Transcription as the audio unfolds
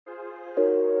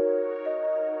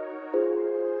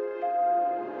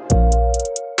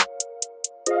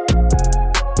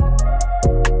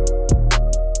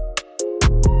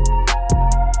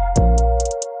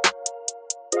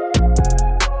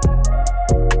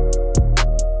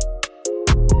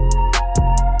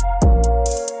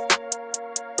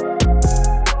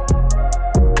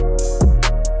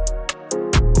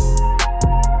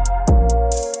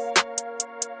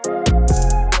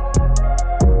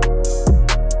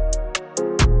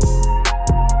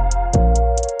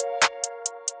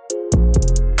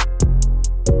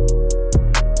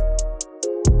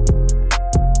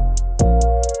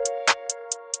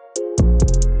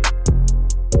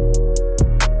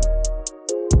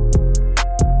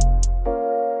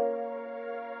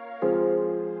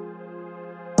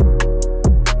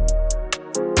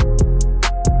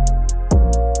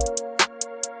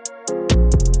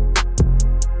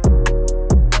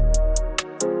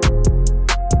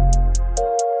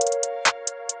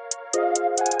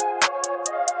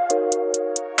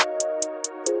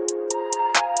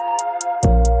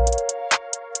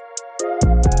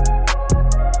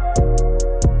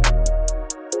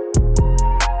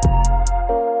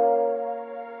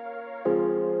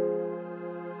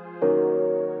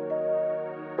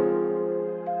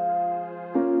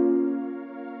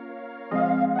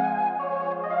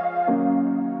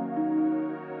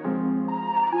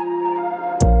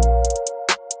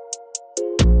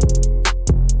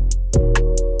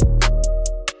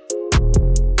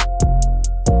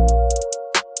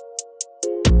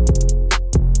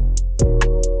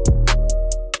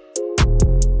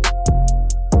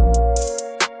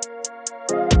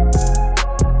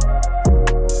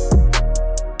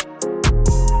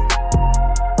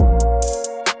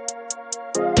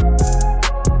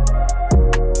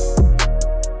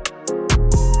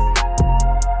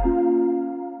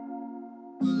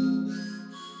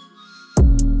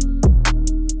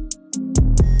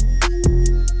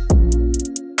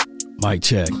Mic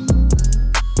check.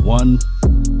 1,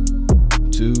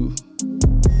 2,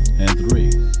 and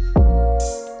 3.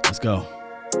 Let's go.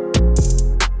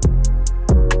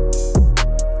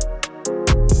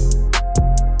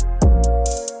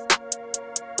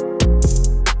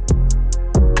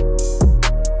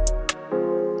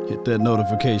 Hit that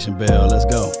notification bell. Let's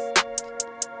go.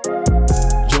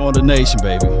 Join the nation,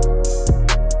 baby.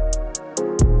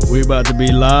 We about to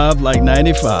be live like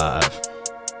 95.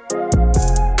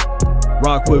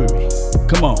 Rock with me.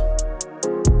 Come on.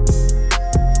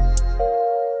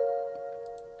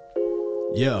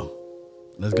 Yeah.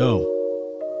 Let's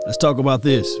go. Let's talk about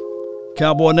this.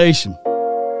 Cowboy Nation.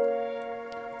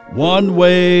 One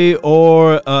way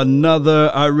or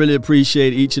another, I really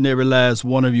appreciate each and every last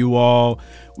one of you all.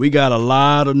 We got a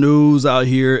lot of news out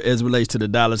here as it relates to the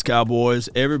Dallas Cowboys.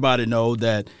 Everybody know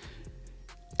that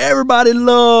everybody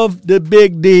love the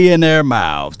big D in their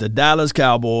mouths, the Dallas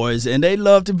Cowboys, and they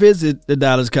love to visit the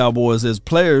Dallas Cowboys as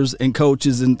players and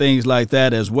coaches and things like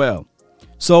that as well.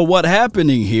 So what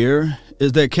happening here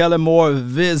is that Kellen Moore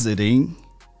visiting,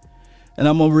 and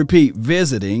I'm going to repeat,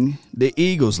 visiting the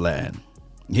Eagles land.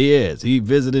 He is. He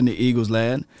visiting the Eagles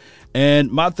land.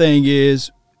 And my thing is,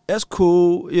 that's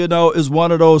cool. You know, it's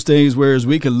one of those things whereas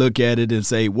we can look at it and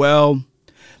say, well,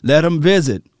 let him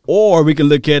visit. Or we can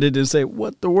look at it and say,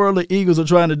 what the world the Eagles are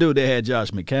trying to do? They had Josh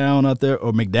McCown out there,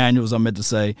 or McDaniels, I meant to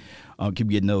say. I keep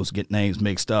getting those names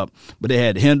mixed up. But they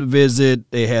had him to visit.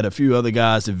 They had a few other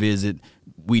guys to visit.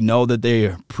 We know that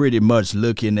they're pretty much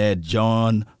looking at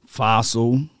John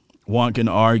Fossil. One can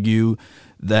argue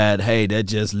that, hey, they're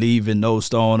just leaving no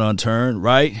stone unturned,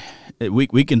 right?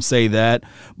 We can say that.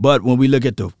 But when we look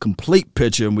at the complete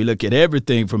picture and we look at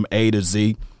everything from A to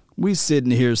Z, we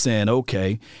sitting here saying,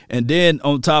 okay. And then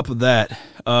on top of that,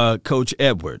 Coach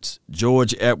Edwards,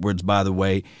 George Edwards, by the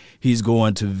way, he's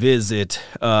going to visit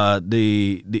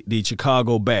the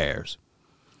Chicago Bears.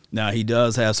 Now, he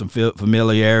does have some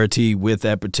familiarity with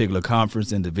that particular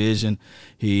conference and division.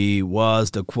 He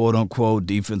was the quote-unquote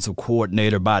defensive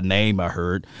coordinator by name, I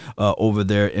heard, over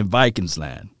there in Vikings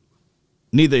land.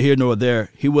 Neither here nor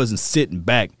there, he wasn't sitting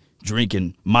back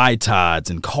drinking Mai Tais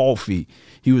and coffee.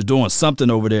 He was doing something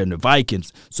over there in the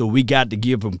Vikings, so we got to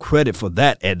give him credit for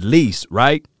that at least,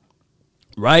 right?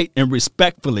 Right? And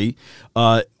respectfully,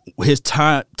 his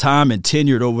time and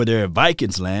tenured over there in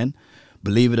Vikings land,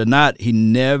 believe it or not, he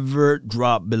never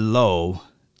dropped below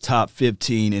top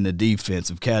 15 in the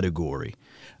defensive category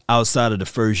outside of the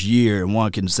first year. And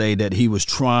one can say that he was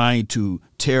trying to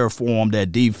terraform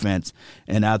that defense.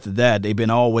 And after that, they've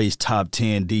been always top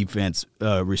 10 defense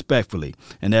respectfully.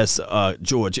 And that's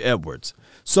George Edwards.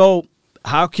 So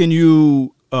how can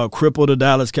you cripple the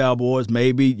Dallas Cowboys?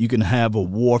 Maybe you can have a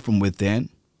war from within,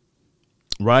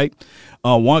 right?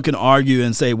 One can argue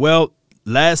and say, well,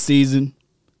 last season,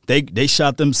 They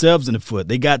shot themselves in the foot.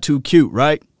 They got too cute,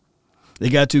 right? They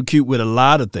got too cute with a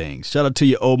lot of things. Shout out to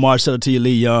you, Omar. Shout out to you,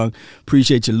 Lee Young.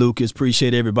 Appreciate you, Lucas.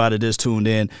 Appreciate everybody that's tuned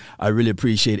in. I really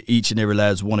appreciate each and every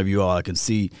last one of you all. I can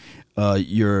see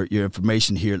your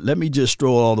information here. Let me just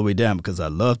stroll all the way down because I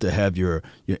love to have your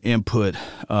input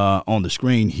on the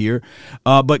screen here.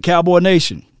 But Cowboy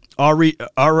Nation. Are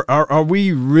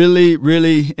we really,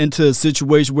 really into a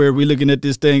situation where we're looking at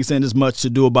this thing saying there's much to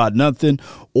do about nothing?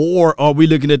 Or are we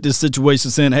looking at this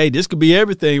situation saying, hey, this could be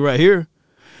everything right here?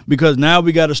 Because now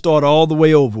we got to start all the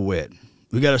way over with.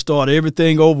 We got to start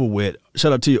everything over with.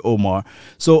 Shout out to you, Omar.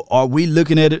 So are we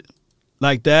looking at it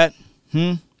like that?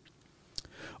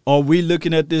 Are we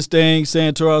looking at this thing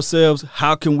saying to ourselves,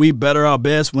 how can we better our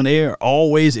best when they are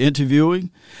always interviewing?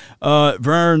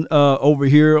 Vern over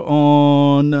here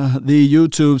on the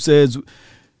YouTube says,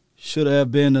 should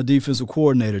have been a defensive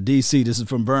coordinator. DC, this is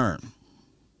from Vern.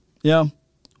 Yeah,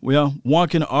 well, one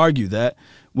can argue that.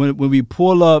 When we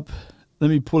pull up, let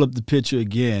me pull up the picture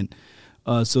again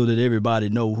so that everybody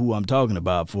know who I'm talking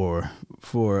about for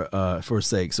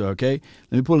sake. So, okay,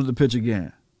 let me pull up the picture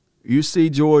again. You see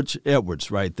George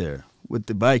Edwards right there with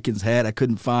the Vikings hat. I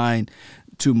couldn't find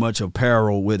too much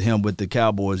apparel with him with the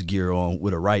Cowboys gear on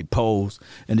with a right pose.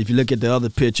 And if you look at the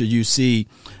other picture, you see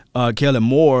Kellen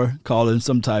Moore calling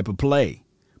some type of play.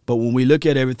 But when we look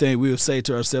at everything, we'll say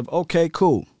to ourselves, okay,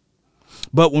 cool.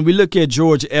 But when we look at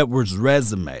George Edwards'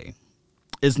 resume,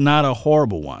 it's not a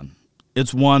horrible one.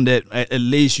 It's one that at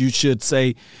least you should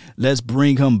say, let's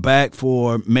bring him back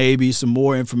for maybe some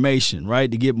more information, right?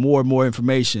 To get more and more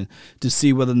information to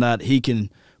see whether or not he can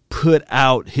put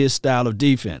out his style of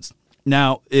defense.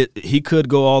 Now, he could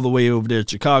go all the way over there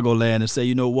to Chicagoland and say,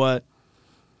 you know what?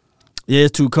 Yeah,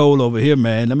 it's too cold over here,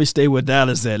 man. Let me stay where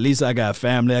Dallas at. At least I got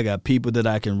family. I got people that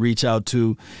I can reach out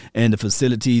to and the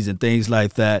facilities and things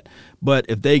like that. But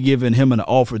if they giving him an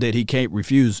offer that he can't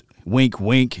refuse, wink,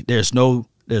 wink, there's no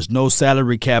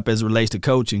salary cap as it relates to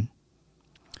coaching,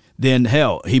 then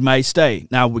hell, he might stay.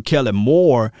 Now, with Kellen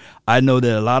Moore, I know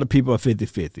that a lot of people are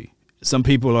 50-50. Some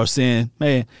people are saying,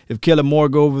 man, if Kellen Moore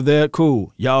go over there,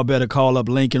 cool. Y'all better call up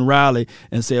Lincoln Riley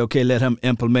and say, okay, let him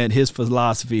implement his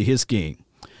philosophy, his scheme.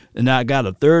 And I got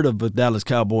a third of the Dallas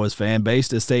Cowboys fan base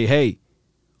that say, hey,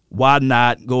 why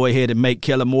not go ahead and make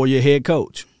Kellen Moore your head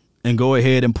coach and go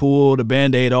ahead and pull the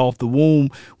Band-Aid off the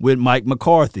wound with Mike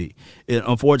McCarthy?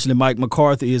 Unfortunately, Mike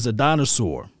McCarthy is a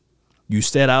dinosaur. You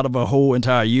set out of a whole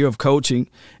entire year of coaching,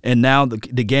 and now the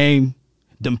game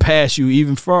done pass you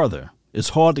even further. It's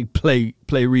hard to play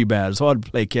rebound. It's hard to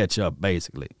play catch up,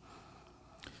 basically.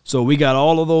 So we got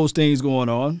all of those things going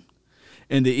on,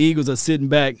 and the Eagles are sitting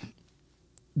back.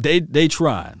 They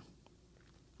trying.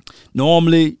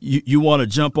 Normally, you want to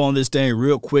jump on this thing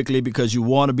real quickly because you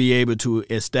want to be able to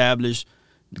establish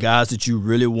guys that you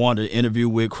really want to interview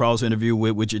with, cross-interview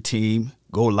with your team,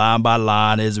 go line by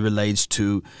line as it relates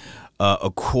to,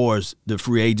 of course, the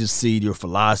free agency, your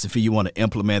philosophy. You want to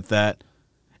implement that.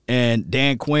 And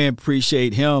Dan Quinn,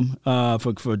 appreciate him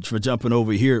for jumping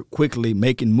over here quickly,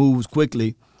 making moves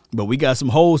quickly. But we got some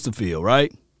holes to fill,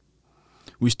 right?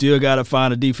 We still got to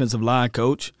find a defensive line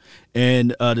coach.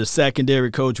 And the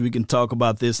secondary coach, we can talk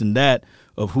about this and that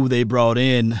of who they brought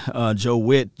in, Joe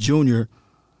Witt Jr.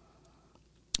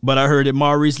 But I heard that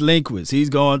Maurice Linguist, he's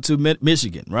going to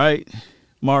Michigan, right?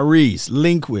 Maurice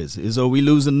Linguist. So we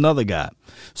losing another guy.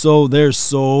 So there's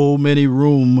so many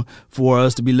room for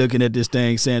us to be looking at this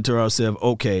thing, saying to ourselves,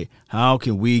 okay, how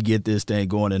can we get this thing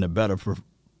going in a better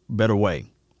way?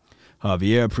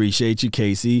 Javier, appreciate you.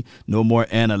 Casey, no more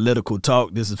analytical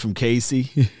talk. This is from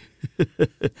Casey.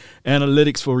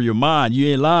 Analytics for your mind. You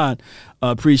ain't lying.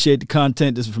 Appreciate the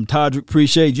content. This is from Todrick.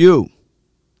 Appreciate you.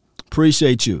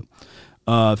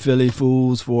 Philly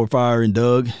Fools for firing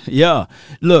Doug. Yeah.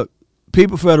 Look,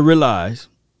 people fail to realize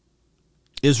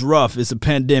it's rough. It's a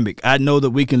pandemic. I know that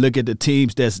we can look at the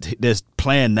teams that's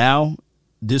playing now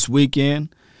this weekend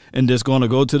and that's going to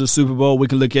go to the Super Bowl. We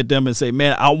can look at them and say,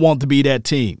 man, I want to be that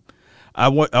team. I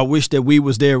wish that we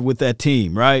was there with that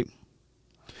team, right?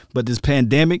 But this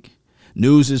pandemic,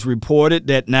 news is reported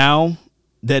that now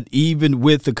that even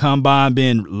with the combine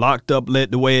being locked up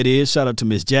the way it is, shout out to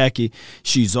Miss Jackie.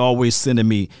 She's always sending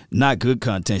me not good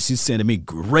content. She's sending me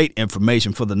great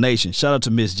information for the nation. Shout out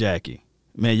to Miss Jackie.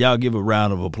 Man, y'all give a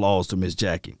round of applause to Miss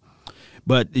Jackie.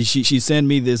 But she sent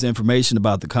me this information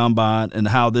about the combine and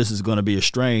how this is going to be a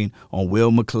strain on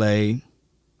Will McClay,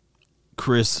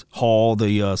 Chris Hall,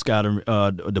 the scouting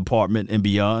department, and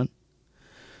beyond.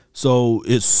 So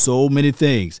it's so many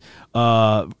things.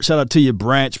 Shout out to you,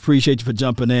 Branch. Appreciate you for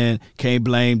jumping in. Can't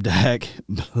blame Dak.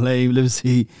 Blame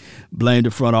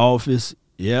the front office.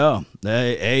 Yeah.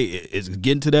 Hey, it's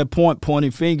getting to that point.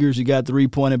 Pointing fingers. You got three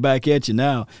pointing back at you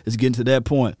now. It's getting to that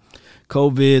point.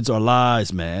 COVIDs are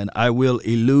lies, man. I will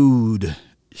elude.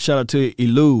 Shout out to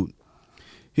Elude.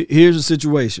 Here's the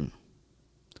situation.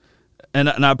 And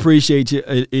I appreciate you,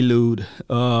 Elude.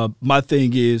 My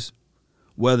thing is,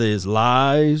 whether it's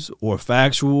lies or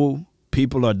factual,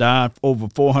 people are dying. Over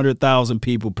 400,000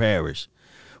 people perish.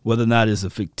 Whether or not it's a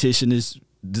fictitious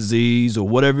disease or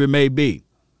whatever it may be.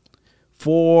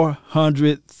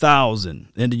 400,000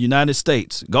 in the United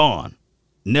States gone,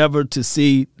 never to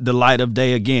see the light of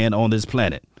day again on this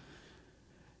planet.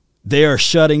 They are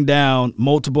shutting down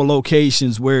multiple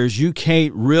locations, whereas you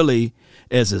can't really,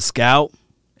 as a scout,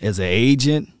 as an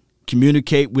agent,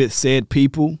 communicate with said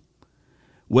people,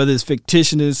 whether it's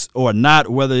fictitious or not,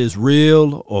 whether it's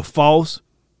real or false.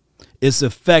 It's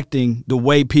affecting the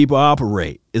way people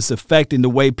operate. It's affecting the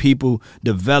way people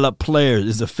develop players.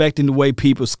 It's affecting the way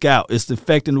people scout. It's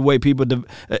affecting the way people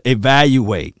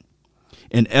evaluate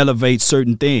and elevate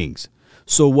certain things.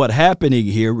 So what's happening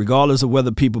here, regardless of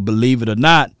whether people believe it or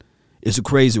not, it's a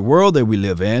crazy world that we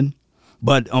live in.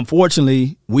 But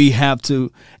unfortunately, we have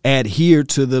to adhere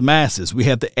to the masses. We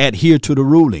have to adhere to the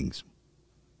rulings.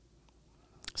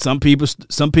 Some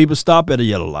people stop at a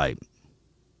yellow light.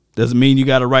 Doesn't mean you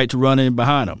got a right to run in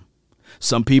behind them.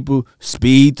 Some people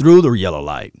speed through the yellow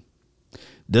light.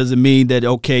 Doesn't mean that,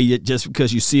 okay, just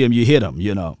because you see them, you hit them,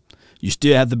 you know. You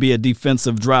still have to be a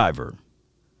defensive driver.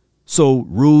 So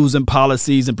rules and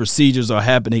policies and procedures are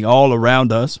happening all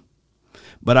around us.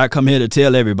 But I come here to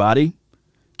tell everybody,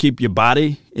 keep your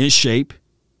body in shape,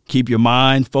 keep your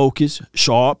mind focused,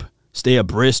 sharp, stay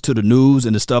abreast to the news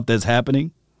and the stuff that's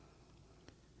happening.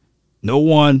 No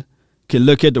one can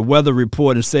look at the weather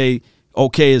report and say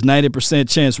Okay, it's 90%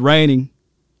 chance raining,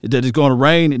 that it's going to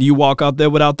rain, and you walk out there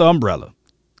without the umbrella.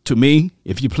 To me,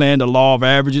 if you plan the law of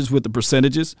averages with the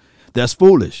percentages, that's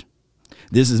foolish.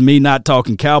 This is me not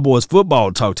talking Cowboys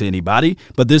football talk to anybody,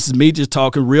 but this is me just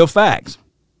talking real facts.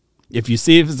 If you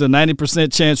see if it's a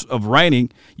 90% chance of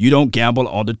raining, you don't gamble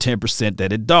on the 10%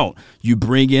 that it don't. You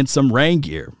bring in some rain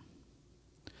gear.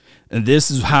 And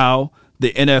this is how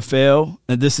the NFL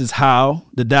and this is how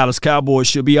the Dallas Cowboys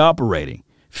should be operating,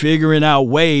 figuring out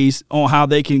ways on how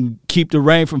they can keep the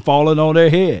rain from falling on their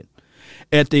head.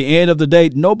 At the end of the day,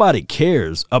 nobody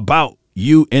cares about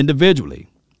you individually.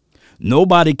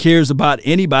 Nobody cares about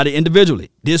anybody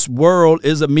individually. This world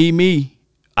is a me.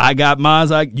 I got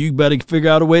mine. You better figure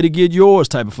out a way to get yours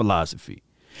type of philosophy.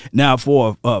 Now,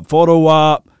 for a photo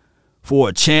op, for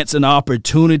a chance and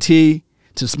opportunity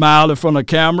to smile in front of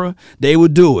camera, they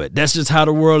would do it. That's just how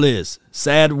the world is.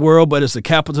 Sad world, but it's a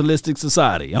capitalistic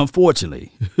society,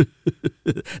 unfortunately.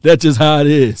 That's just how it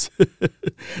is.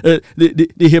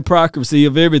 The hypocrisy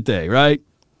of everything, right?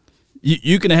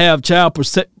 You can have child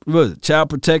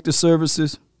protective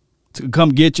services to come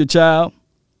get your child,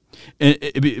 and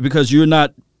because you're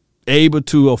not able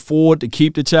to afford to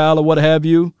keep the child or what have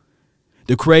you.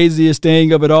 The craziest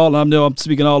thing of it all, I know I'm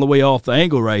speaking all the way off the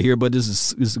angle right here, but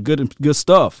this is good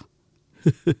stuff.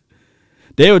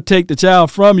 They would take the child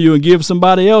from you and give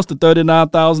somebody else the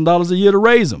 $39,000 a year to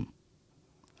raise them.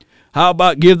 How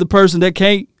about give the person that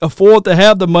can't afford to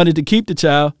have the money to keep the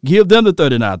child, give them the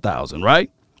 $39,000,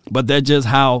 right? But that's just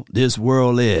how this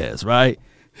world is, right?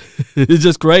 It's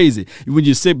just crazy. When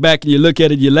you sit back and you look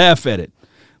at it, you laugh at it.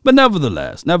 But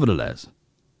nevertheless,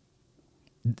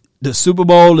 the Super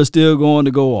Bowl is still going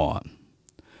to go on.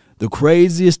 The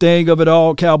craziest thing of it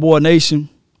all, Cowboy Nation,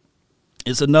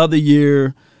 it's another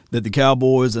year that the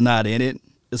Cowboys are not in it.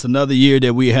 It's another year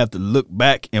that we have to look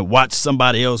back and watch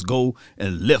somebody else go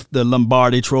and lift the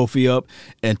Lombardi trophy up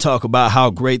and talk about how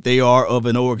great they are of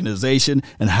an organization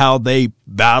and how they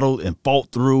battled and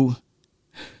fought through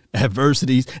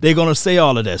adversities. They're going to say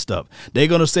all of that stuff. They're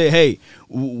going to say, hey,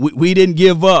 we didn't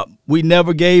give up. We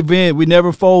never gave in. We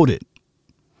never folded.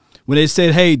 When they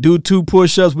said, hey, do 2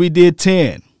 push-ups, we did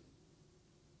 10.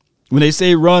 When they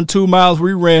say run 2 miles,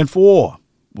 we ran 4.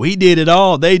 We did it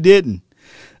all. They didn't.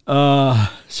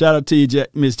 Shout out to you,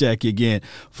 Miss Jackie, again.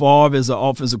 Favre is an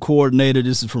offensive coordinator.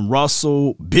 This is from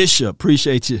Russell Bishop.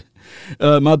 Appreciate you.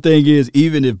 My thing is,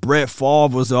 even if Brett Favre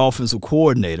was the offensive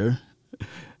coordinator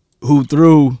who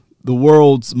threw the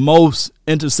world's most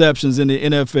interceptions in the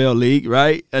NFL league,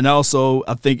 right? And also,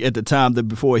 I think at the time that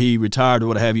before he retired or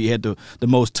what have you, he had the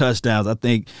most touchdowns. I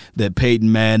think that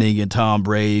Peyton Manning and Tom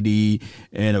Brady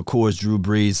and, of course, Drew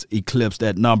Brees eclipsed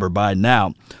that number by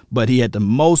now. But he had the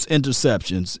most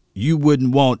interceptions. You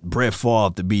wouldn't want Brett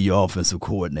Favre to be your offensive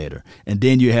coordinator. And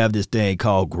then you have this thing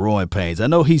called growing pains. I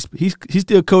know he's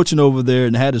still coaching over there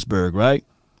in Hattiesburg, right?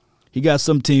 He got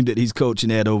some team that he's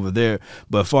coaching at over there,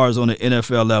 but as far as on the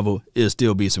NFL level, it'll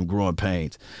still be some growing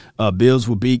pains. Bills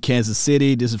will beat Kansas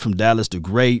City. This is from Dallas the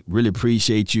Great. Really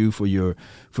appreciate you for your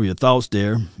thoughts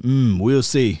there. We'll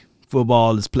see.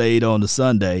 Football is played on the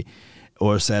Sunday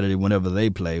or Saturday whenever they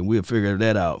play. We'll figure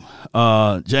that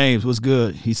out. James, what's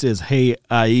good? He says, hey,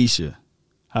 Aisha.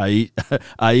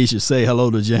 Aisha, say hello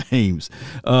to James.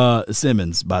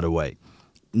 Simmons, by the way.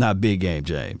 Not big game,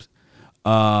 James.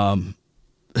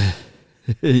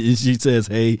 She says,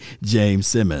 hey, James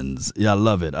Simmons. Yeah, I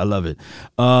love it.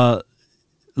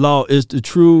 Law, is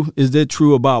that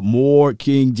true about Moore,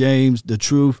 King James, the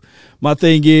truth? My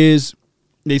thing is,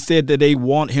 they said that they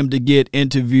want him to get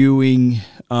interviewing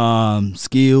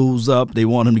skills up. They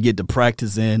want him to get the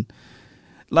practice in.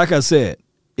 Like I said,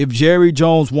 if Jerry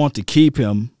Jones wants to keep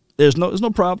him, there's no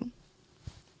problem.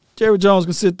 Jerry Jones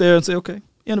can sit there and say, okay,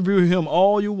 interview him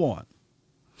all you want.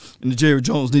 And Jerry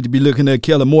Jones need to be looking at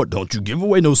Kellen Moore. Don't you give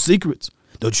away no secrets.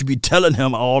 Don't you be telling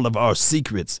him all of our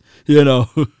secrets, you know.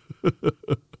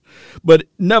 But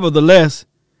nevertheless,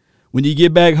 when you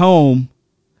get back home,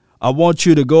 I want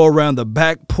you to go around the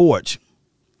back porch.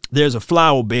 There's a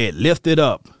flower bed. Lift it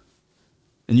up.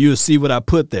 And you'll see what I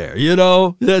put there. You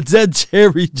know, that's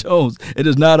Jerry Jones. It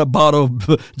is not a bottle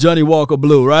of Johnny Walker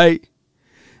Blue, right?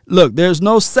 Look, there's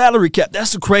no salary cap.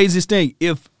 That's the craziest thing.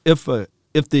 If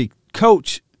the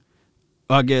coach,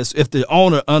 I guess, if the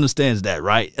owner understands that,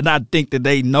 right? And I think that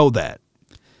they know that.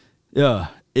 Yeah,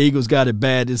 Eagles got it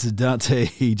bad. This is Dante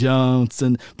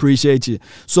Johnson. Appreciate you.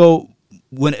 So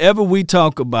whenever we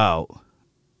talk about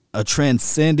a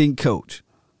transcending coach,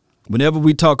 whenever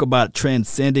we talk about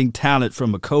transcending talent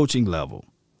from a coaching level,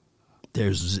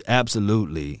 there's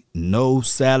absolutely no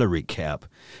salary cap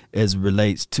as it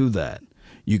relates to that.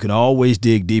 You can always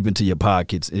dig deep into your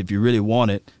pockets if you really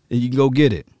want it. and you can go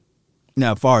get it.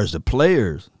 Now, as far as the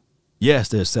players, yes,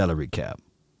 there's salary cap.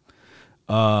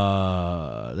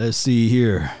 Let's see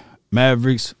here.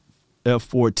 Mavericks,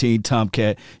 F-14,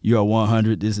 Tomcat, you're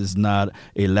 100. This is not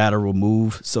a lateral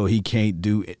move, so he can't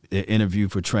do an interview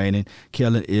for training.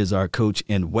 Kellen is our coach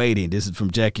in waiting. This is from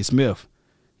Jackie Smith.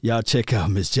 Y'all check out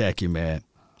Miss Jackie, man.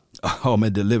 Oh,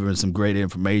 man, delivering some great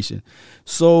information.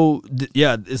 So,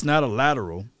 yeah, it's not a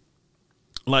lateral.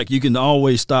 Like, you can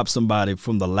always stop somebody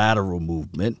from the lateral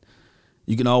movement.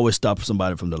 You can always stop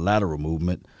somebody from the lateral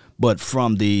movement. But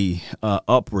from the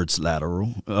upwards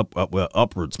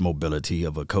mobility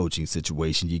of a coaching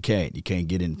situation, you can't. You can't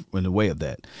get in the way of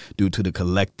that due to the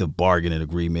collective bargaining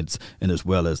agreements and as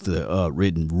well as the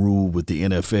written rule with the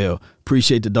NFL.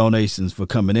 Appreciate the donations for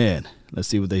coming in. Let's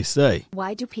see what they say.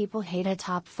 Why do people hate a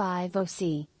top 5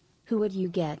 OC? Who would you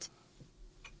get?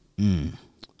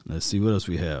 Let's see what else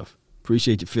we have.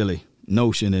 Appreciate you, Philly.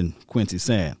 Notion and Quincy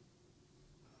Sand.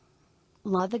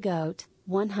 Law the GOAT,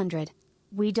 100.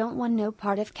 We don't want no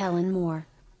part of Kellen Moore.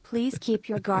 Please keep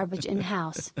your garbage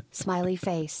in-house, smiley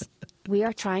face. We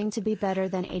are trying to be better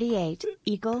than 88,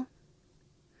 Eagle.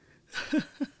 Hey,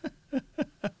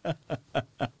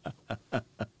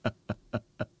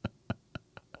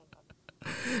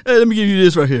 let me give you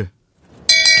this right here.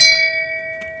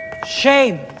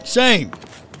 Shame. Shame.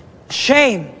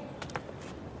 Shame.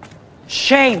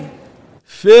 Shame.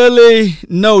 Philly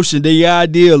Notion, the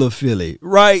ideal of Philly,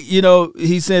 right? You know,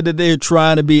 he said that they're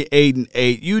trying to be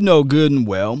 8-8. You know good and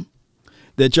well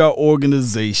that your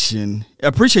organization, I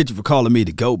appreciate you for calling me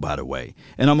the GOAT, by the way,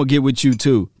 and I'm going to get with you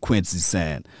too, Quincy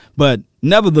Sand. But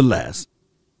nevertheless,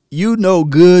 you know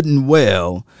good and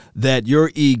well that your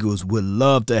Eagles would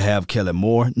love to have Kellen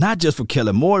Moore, not just for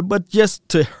Kellen Moore, but just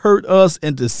to hurt us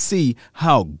and to see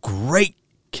how great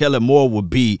Kellen Moore would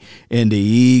be in the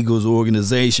Eagles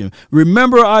organization.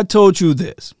 Remember, I told you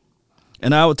this,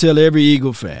 and I would tell every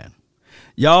Eagle fan,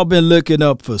 y'all been looking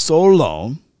up for so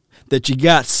long that you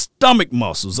got stomach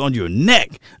muscles on your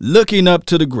neck looking up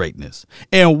to the greatness.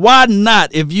 And why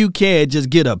not, if you can, just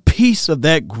get a piece of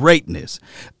that greatness?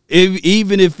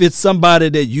 Even if it's somebody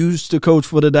that used to coach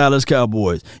for the Dallas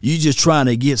Cowboys, you just trying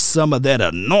to get some of that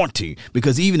anointing,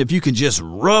 because even if you can just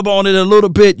rub on it a little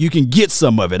bit, you can get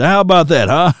some of it. How about that,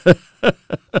 huh?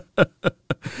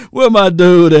 Where my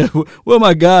dude at? Where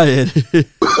my guy at?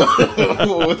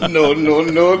 No.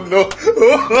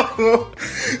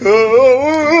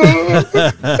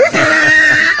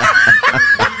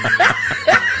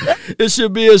 It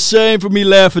should be a shame for me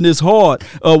laughing this hard.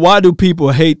 Why do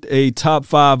people hate a top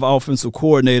 5 offensive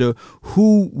coordinator?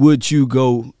 Who would you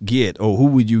go get, or who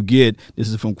would you get? This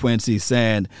is from Quincy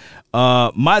Sand.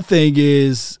 My thing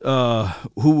is, who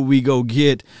would we go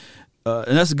get?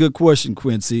 And that's a good question,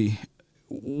 Quincy.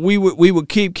 We would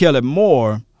keep Kellen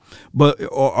Moore, but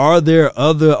are there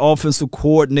other offensive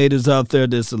coordinators out there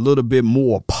that's a little bit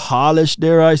more polished,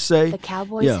 dare I say? The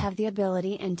Cowboys have the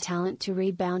ability and talent to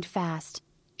rebound fast.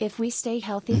 If we stay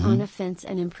healthy on offense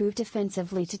and improve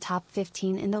defensively to top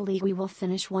 15 in the league, we will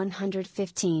finish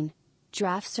 115.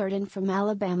 Draft certain from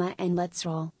Alabama, and let's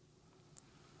roll.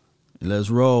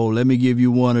 Let's roll. Let me give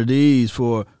you one of these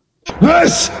for...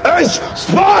 This is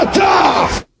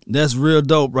Sparta! That's real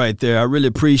dope right there. I really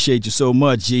appreciate you so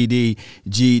much,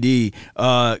 GD.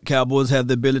 Cowboys have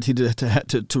the ability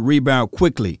to rebound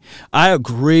quickly. I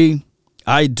agree.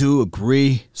 I do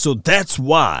agree. So that's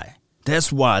why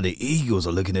the Eagles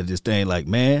are looking at this thing like,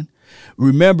 man,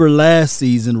 remember last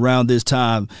season around this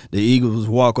time, the Eagles was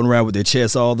walking around with their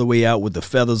chest all the way out with the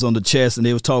feathers on the chest, and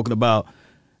they was talking about,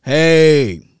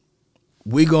 hey,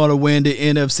 we're going to win the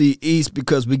NFC East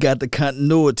because we got the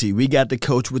continuity. We got the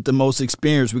coach with the most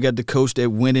experience. We got the coach that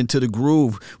went into the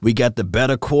groove. We got the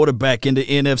better quarterback in the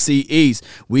NFC East.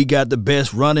 We got the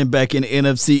best running back in the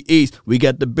NFC East. We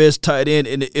got the best tight end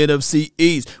in the NFC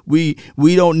East. We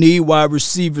don't need wide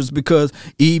receivers because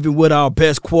even with our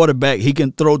best quarterback, he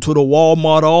can throw to the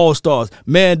Walmart All-Stars.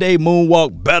 Man, they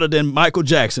moonwalk better than Michael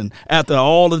Jackson after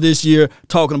all of this year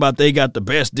talking about they got the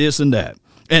best this and that.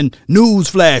 And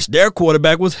newsflash, their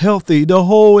quarterback was healthy the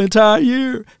whole entire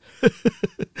year.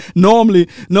 Normally,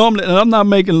 and I'm not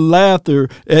making laughter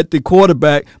at the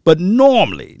quarterback, but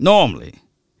normally,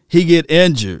 he get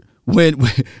injured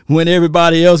when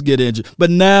everybody else get injured. But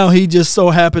now he just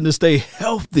so happened to stay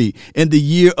healthy in the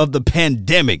year of the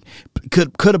pandemic.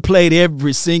 Could have played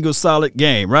every single solid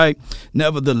game, right?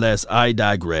 Nevertheless, I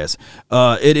digress.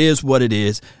 It is what it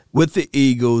is. With the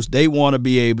Eagles, they want to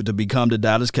be able to become the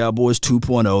Dallas Cowboys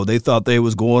 2.0. They thought they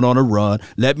was going on a run.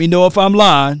 Let me know if I'm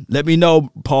lying. Let me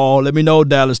know, Paul. Let me know,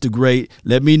 Dallas the Great.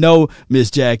 Let me know, Miss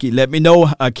Jackie. Let me know,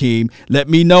 Hakeem. Let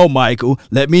me know, Michael.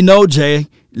 Let me know, Jay.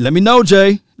 Let me know,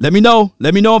 Jay. Let me know.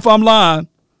 Let me know if I'm lying.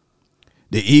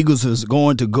 The Eagles is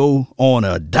going to go on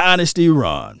a dynasty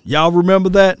run. Y'all remember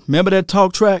that? Remember that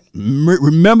talk track?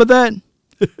 Remember that?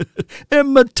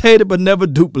 Imitated but never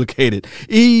duplicated.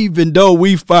 Even though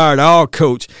we fired our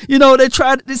coach, you know, they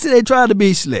tried to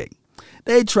be slick.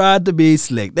 They tried to be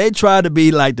slick. They tried to be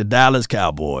like the Dallas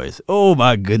Cowboys. Oh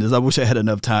my goodness, I wish I had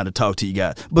enough time to talk to you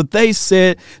guys. But they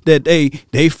said that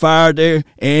they fired their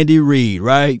Andy Reid,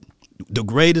 right? The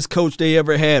greatest coach they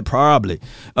ever had, probably.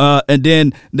 And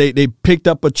then they picked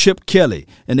up a Chip Kelly,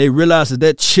 and they realized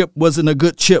that Chip wasn't a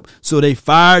good Chip, so they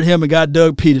fired him and got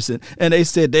Doug Peterson. And they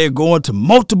said they're going to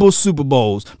multiple Super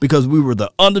Bowls because we were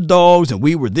the underdogs and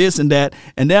we were this and that.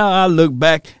 And now I look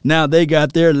back, now they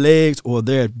got their legs or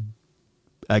their,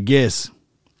 I guess,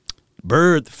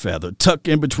 bird feather tucked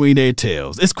in between their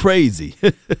tails. It's crazy.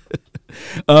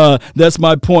 That's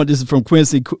my point. This is from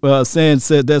Quincy Sands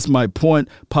said, that's my point.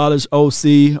 Polished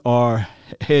OC are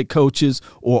head coaches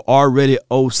or already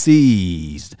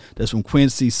OCs. That's from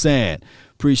Quincy Sand.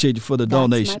 Appreciate you for the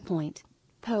donation. That's my point.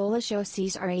 Polish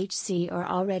OCs are HC or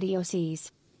already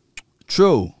OCs.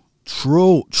 True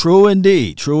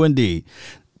indeed.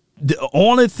 The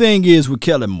only thing is with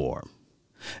Kellen Moore,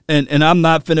 and I'm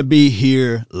not finna be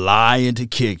here lying to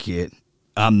kick it.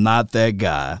 I'm not that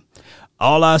guy.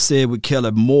 All I said with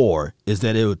Kellen Moore is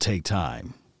that it would take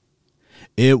time.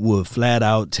 It would flat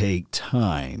out take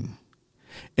time.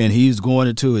 And he's going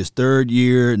into his third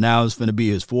year. Now it's going to be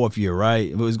his fourth year,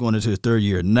 right? He's going into his third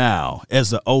year now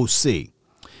as the OC.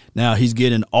 Now he's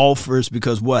getting offers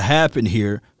because what happened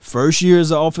here, first year as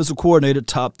an offensive coordinator,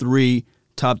 top 3,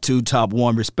 top 2, top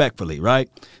 1, respectfully, right?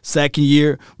 Second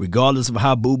year, regardless of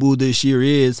how boo-boo this year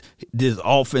is, this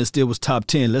offense still was top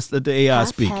 10. Let's let the AI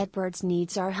speak. Hedberg's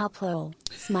needs are help. Lol.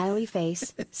 Smiley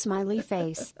face. Smiley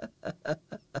face.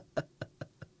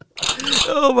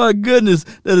 Oh my goodness,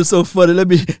 that is so funny. Let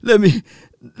me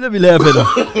laugh at him.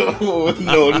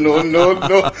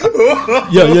 No.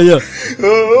 Yeah.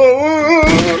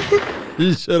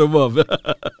 You shut him up.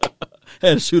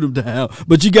 Had to shoot him down.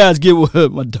 But you guys get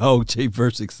what my dog Jay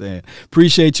Versick saying.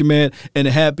 Appreciate you, man. And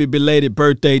a happy belated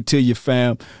birthday to you,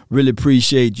 fam. Really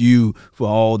appreciate you for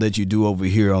all that you do over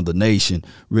here on The Nation.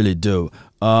 Really do.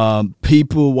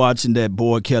 People watching that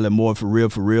boy Kellen Moore, for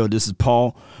real. This is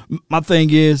Paul. My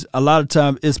thing is, a lot of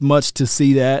times it's much to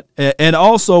see that. And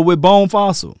also with Bone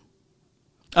Fossil.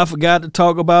 I forgot to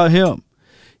talk about him.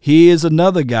 He is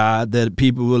another guy that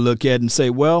people will look at and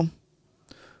say, well,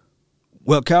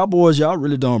 Cowboys, y'all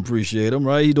really don't appreciate him,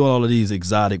 right? He's doing all of these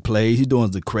exotic plays. He's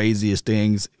doing the craziest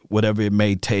things, whatever it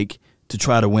may take to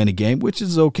try to win a game, which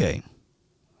is okay.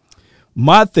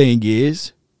 My thing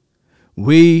is,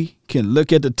 we can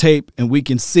look at the tape and we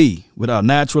can see with our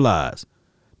natural eyes.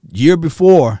 Year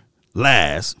before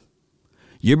last,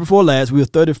 we were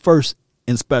 31st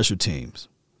in special teams.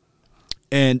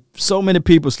 And so many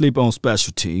people sleep on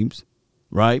special teams,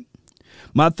 right?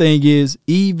 My thing is,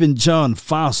 even John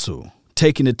Fossil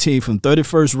taking the team from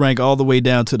 31st rank all the way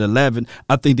down to the 11th,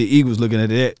 I think the Eagles looking at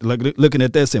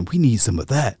that saying, we need some of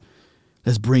that.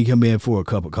 Let's bring him in for a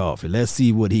cup of coffee. Let's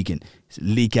see what he can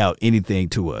leak out anything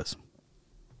to us.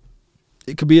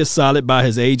 It could be a solid by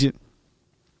his agent.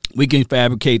 We can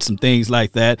fabricate some things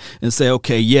like that and say,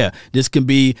 okay, yeah, this can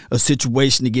be a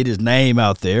situation to get his name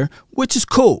out there, which is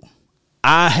cool.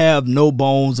 I have no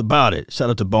bones about it.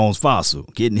 Shout out to Bones Fossil,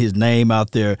 getting his name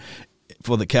out there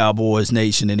for the Cowboys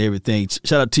Nation and everything.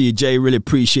 Shout out to you, Jay. Really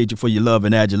appreciate you for your love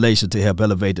and adulation to help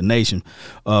elevate the nation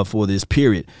for this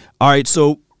period. All right,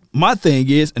 so my thing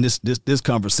is, and this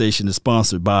conversation is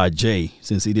sponsored by Jay,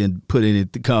 since he didn't put any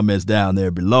comments down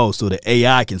there below so the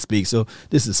AI can speak. So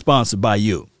this is sponsored by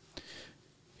you.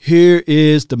 Here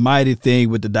is the mighty thing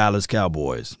with the Dallas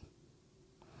Cowboys.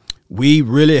 We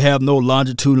really have no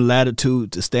longitude and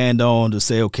latitude to stand on to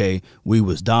say, okay, we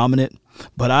was dominant.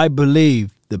 But I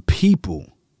believe the people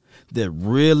that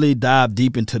really dive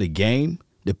deep into the game,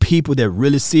 the people that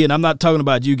really see it, I'm not talking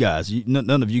about you guys.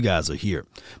 None of you guys are here.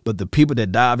 But the people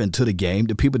that dive into the game,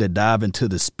 the people that dive into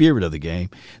the spirit of the game,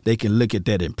 they can look at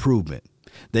that improvement.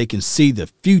 They can see the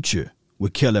future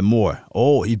with Kellen Moore.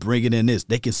 Oh, he's bringing in this.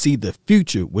 They can see the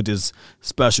future with his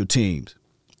special teams.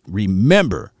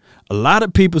 Remember, a lot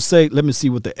of people say, let me see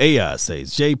what the AI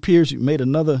says. Jay Pierce, you made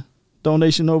another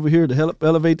donation over here to help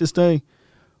elevate this thing.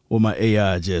 Well, my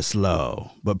AI just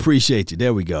slow, but appreciate you.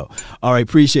 There we go. All right,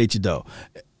 appreciate you, though.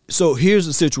 So here's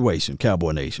the situation,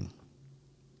 Cowboy Nation.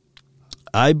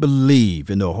 I believe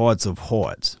in the hearts of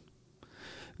hearts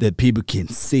that people can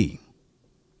see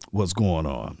what's going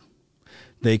on.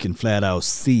 They can flat out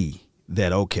see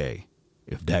that, okay,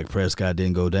 if Dak Prescott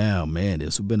didn't go down, man,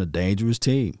 this would have been a dangerous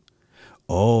team.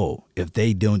 oh, if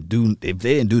they didn't do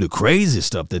the crazy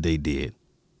stuff that they did,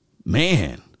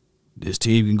 man, this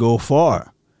team can go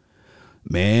far.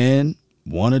 Man,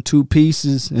 1 or 2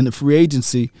 pieces in the free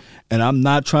agency, and I'm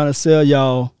not trying to tell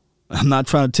y'all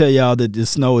that the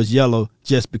snow is yellow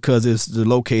just because it's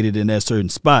located in that certain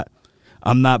spot.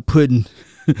 I'm not going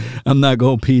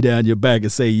to pee down your back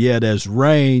and say, yeah, that's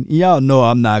rain. Y'all know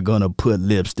I'm not going to put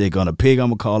lipstick on a pig. I'm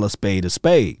going to call a spade a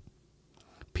spade.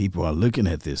 People are looking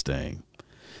at this thing.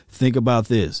 Think about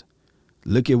this.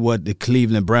 Look at what the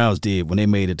Cleveland Browns did when they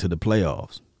made it to the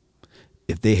playoffs.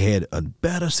 If they had a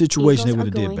better situation, they would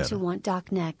have did better. Eagles are going to want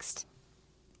Doc next.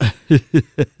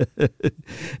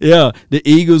 Yeah, the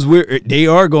Eagles, they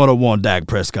are going to want Dak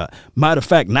Prescott. Matter of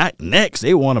fact, not next.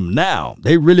 They want him now.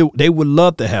 They would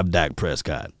love to have Dak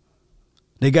Prescott.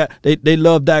 They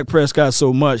love Dak Prescott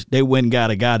so much, they went and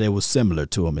got a guy that was similar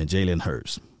to him in Jalen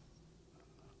Hurts.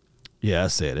 Yeah, I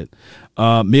said it.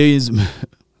 Millions.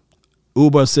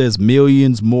 Uber says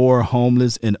millions more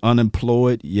homeless and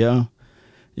unemployed. Yeah.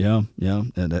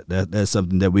 And that's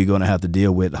something that we're going to have to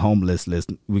deal with. Homelessness,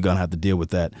 we're going to have to deal with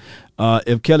that.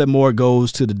 If Kellen Moore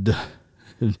goes to the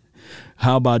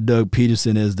how about Doug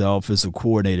Peterson as the offensive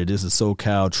coordinator? This is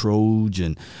SoCal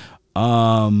Trojan.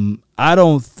 I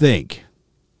don't think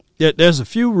there's a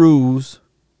few rules.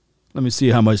 Let me see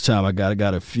how much time I got. I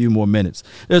got a few more minutes.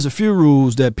 There's a few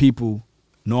rules that people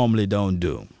normally don't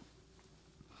do.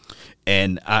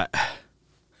 And I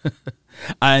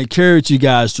encourage you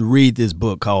guys to read this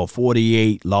book called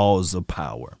 48 Laws of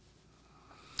Power.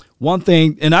 One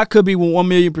thing, and I could be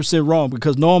 1,000,000% wrong,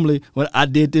 because normally when I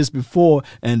did this before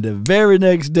and the very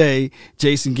next day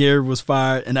Jason Garrett was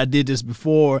fired, and I did this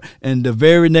before and the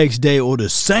very next day or the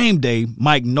same day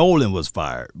Mike Nolan was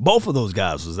fired. Both of those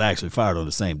guys was actually fired on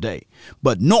the same day.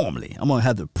 But normally, I'm going to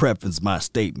have to preface my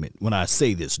statement when I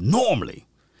say this. Normally,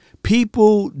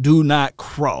 people do not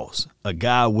cross a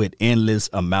guy with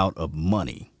endless amount of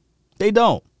money. They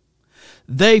don't.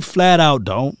 They flat out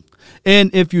don't. And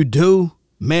if you do,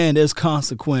 man, there's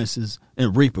consequences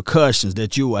and repercussions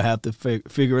that you will have to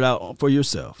figure it out for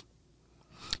yourself.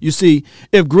 You see,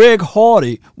 if Greg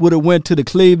Hardy would have went to the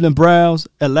Cleveland Browns,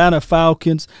 Atlanta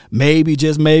Falcons, maybe,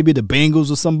 just maybe, the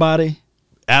Bengals or somebody,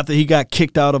 after he got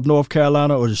kicked out of North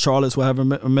Carolina or the Charlottes, whatever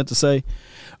I meant to say,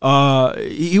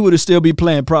 he would have still be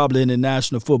playing probably in the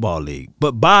National Football League.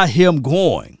 But by him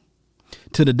going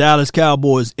to the Dallas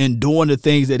Cowboys and doing the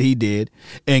things that he did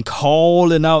and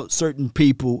calling out certain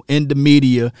people in the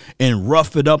media and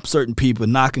roughing up certain people,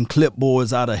 knocking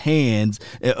clipboards out of hands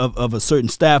of a certain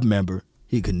staff member,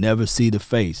 he could never see the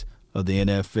face of the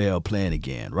NFL playing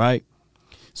again, right?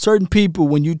 Certain people,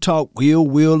 when you talk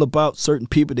will about certain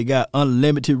people that got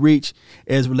unlimited reach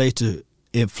as relates to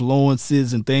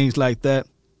influences and things like that,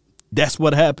 that's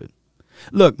what happened.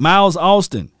 Look, Miles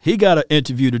Austin, he got an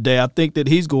interview today. I think that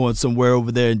he's going somewhere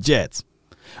over there in Jets.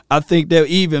 I think that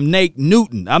even Nate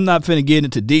Newton, I'm not finna get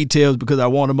into details because I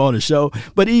want him on the show,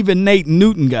 but even Nate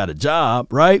Newton got a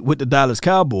job, right, with the Dallas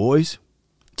Cowboys.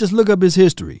 Just look up his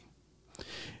history.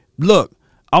 Look,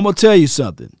 I'm going to tell you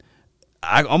something.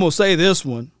 I'm going to say this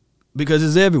one because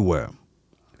it's everywhere.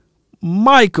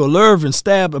 Michael Irvin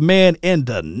stabbed a man in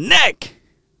the neck.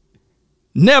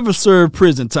 Never served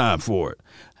prison time for it.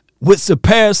 With a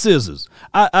pair of scissors.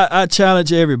 I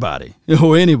challenge everybody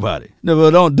or anybody.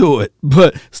 Never, don't do it.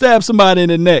 But stab somebody in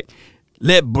the neck.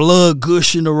 Let blood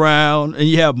gushing around, and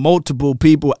you have multiple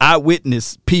people,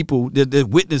 eyewitness people that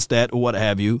witnessed that or what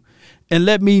have you, and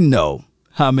let me know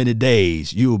how many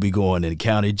days you will be going in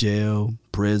county jail,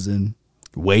 prison,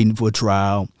 waiting for a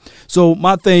trial. So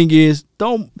my thing is,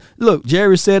 don't look.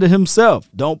 Jerry said it himself.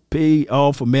 Don't pay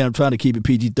off a man. I'm trying to keep it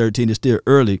PG-13. It's still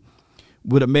early.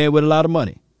 With a man with a lot of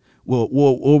money,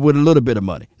 or with a little bit of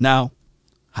money. Now,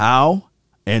 how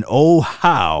and oh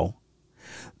how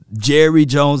Jerry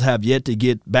Jones have yet to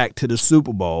get back to the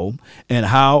Super Bowl, and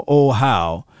how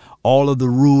all of the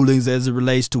rulings as it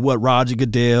relates to what Roger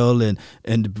Goodell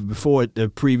and before the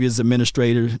previous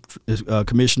administrator,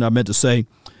 commissioner, I meant to say,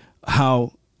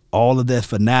 how all of that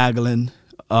finagling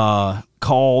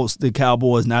caused the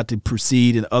Cowboys not to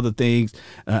proceed and other things,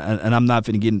 and I'm not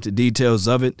going to get into details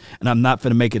of it, and I'm not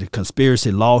going to make it a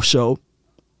conspiracy law show,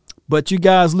 but you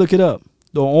guys look it up.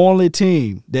 The only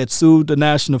team that sued the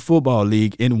National Football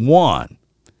League and won.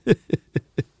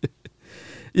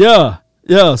 Yeah,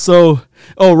 so,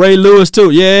 Ray Lewis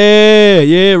too.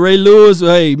 Yeah, Ray Lewis,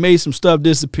 hey, made some stuff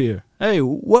disappear. Hey,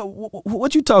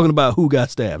 what you talking about? Who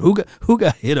got stabbed? Who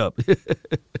got hit up?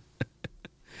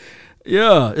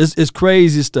 Yeah, it's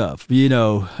crazy stuff, you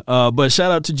know. But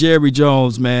shout out to Jerry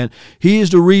Jones, man. He is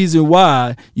the reason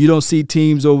why you don't see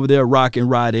teams over there rocking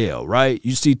Rydell, right?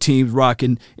 You see teams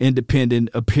rocking independent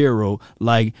apparel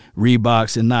like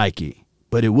Reeboks and Nike.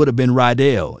 But it would have been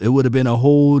Rydell. It would have been a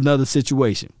whole nother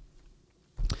situation.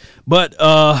 But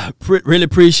really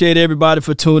appreciate everybody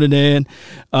for tuning in.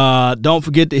 Don't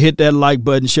forget to hit that like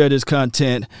button, share this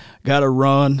content. Gotta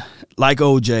run like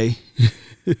OJ.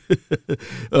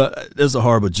 That's a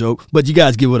horrible joke, but you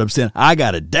guys get what I'm saying. I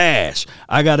gotta dash.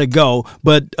 I gotta go.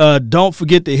 But don't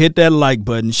forget to hit that like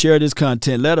button, share this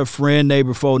content. Let a friend,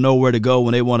 neighbor, foe know where to go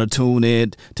when they want to tune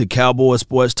in to Cowboy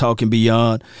Sports Talk and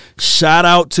Beyond. Shout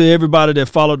out to everybody that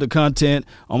followed the content.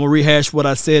 I'm gonna rehash what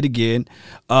I said again.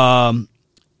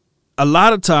 A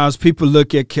lot of times people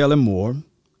look at Kellen Moore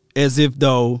as if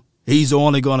though he's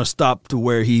only gonna stop to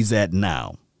where he's at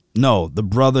now. No, the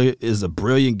brother is a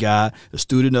brilliant guy, a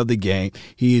student of the game.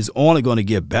 He is only going to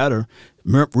get better.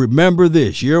 Remember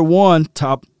this, year one,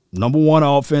 top number one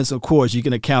offense, of course, you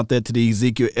can account that to the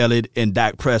Ezekiel Elliott and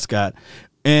Dak Prescott.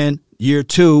 And year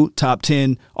two, top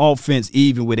 10 offense,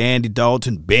 even with Andy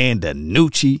Dalton, Ben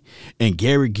DiNucci, and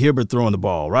Gary Gilbert throwing the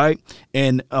ball, right?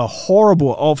 And a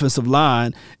horrible offensive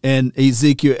line, and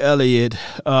Ezekiel Elliott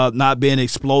not being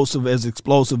explosive as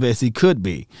he could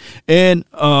be. And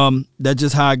that's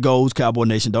just how it goes, Cowboy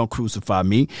Nation, don't crucify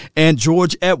me. And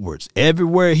George Edwards,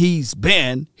 everywhere he's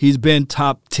been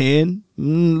top 10, a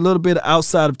little bit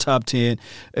outside of top 10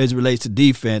 as it relates to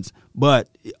defense. But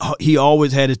he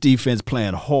always had his defense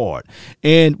playing hard.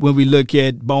 And when we look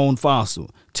at Bone Fossil,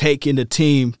 taking the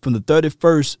team from the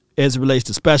 31st as it relates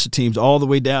to special teams all the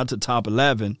way down to top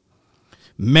 11,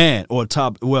 man, or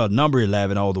number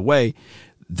 11 all the way,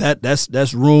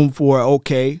 that's room for,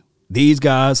 okay, these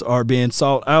guys are being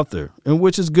sought out there, and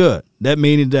which is good. That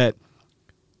meaning that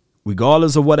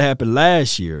regardless of what happened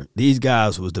last year, these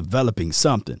guys was developing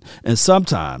something. And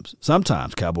sometimes,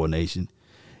 Cowboy Nation,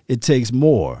 it takes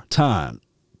more time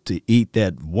to eat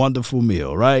that wonderful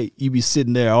meal, right? You be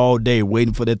sitting there all day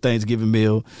waiting for that Thanksgiving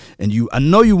meal, and I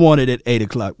know you want it at 8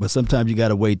 o'clock, but sometimes you got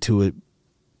to wait till it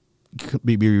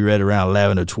be right around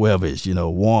 11 or 12-ish,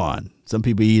 1. Some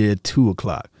people eat it at 2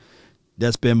 o'clock.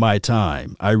 That's been my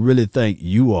time. I really thank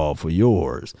you all for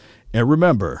yours. And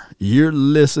remember, you're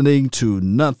listening to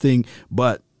nothing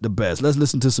but the best. Let's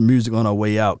listen to some music on our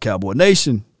way out, Cowboy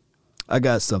Nation. I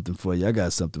got something for you.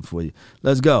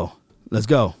 Let's go.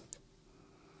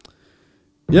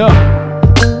 Yeah.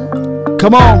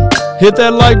 Come on. Hit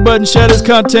that like button. Share this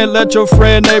content. Let your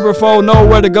friend, neighbor, foe know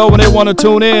where to go when they want to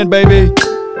tune in, baby.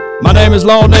 My name is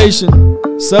Law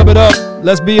Nation. Sub it up.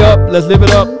 Let's be up. Let's live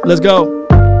it up. Let's go.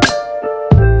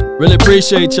 Really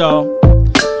appreciate y'all.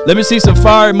 Let me see some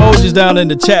fire emojis down in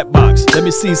the chat box. Let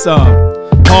me see some.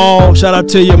 Paul, shout out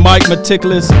to you. Mike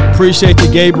Meticulous. Appreciate you.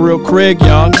 Gabriel. Craig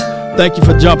Young. Thank you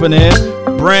for jumping in.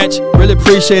 Branch, really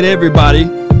appreciate everybody.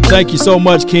 Thank you so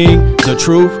much, King. The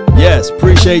Truth, yes,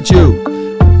 appreciate you.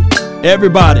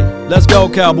 Everybody, let's go,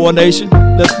 Cowboy Nation.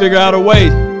 Let's figure out a way.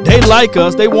 They like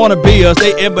us. They want to be us.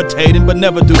 They imitating but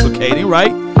never duplicating,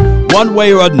 right? One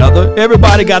way or another.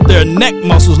 Everybody got their neck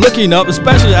muscles looking up,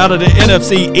 especially out of the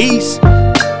NFC East.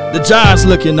 The Giants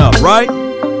looking up, right?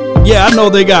 Yeah, I know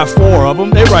they got 4 of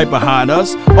them. They right behind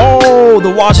us. Oh,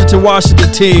 the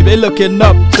Washington team. They looking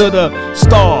up to the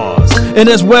stars. And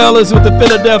as well as with the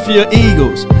Philadelphia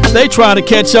Eagles. They trying to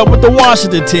catch up with the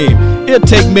Washington team. It'll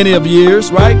take many of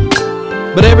years, right?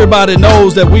 But everybody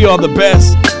knows that we are the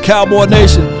best. Cowboy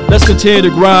Nation, let's continue to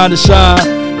grind and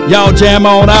shine. Y'all jam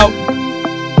on out.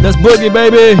 Let's boogie,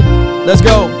 baby. Let's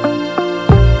go.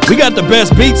 We got the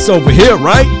best beats over here,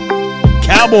 right?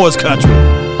 Cowboys country.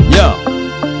 Yeah.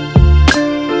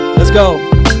 Let's go.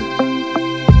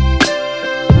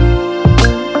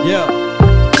 Yeah.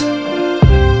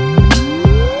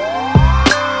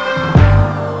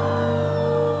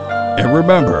 And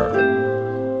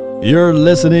remember, you're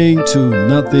listening to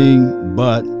nothing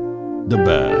but the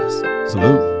best.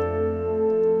 Salute.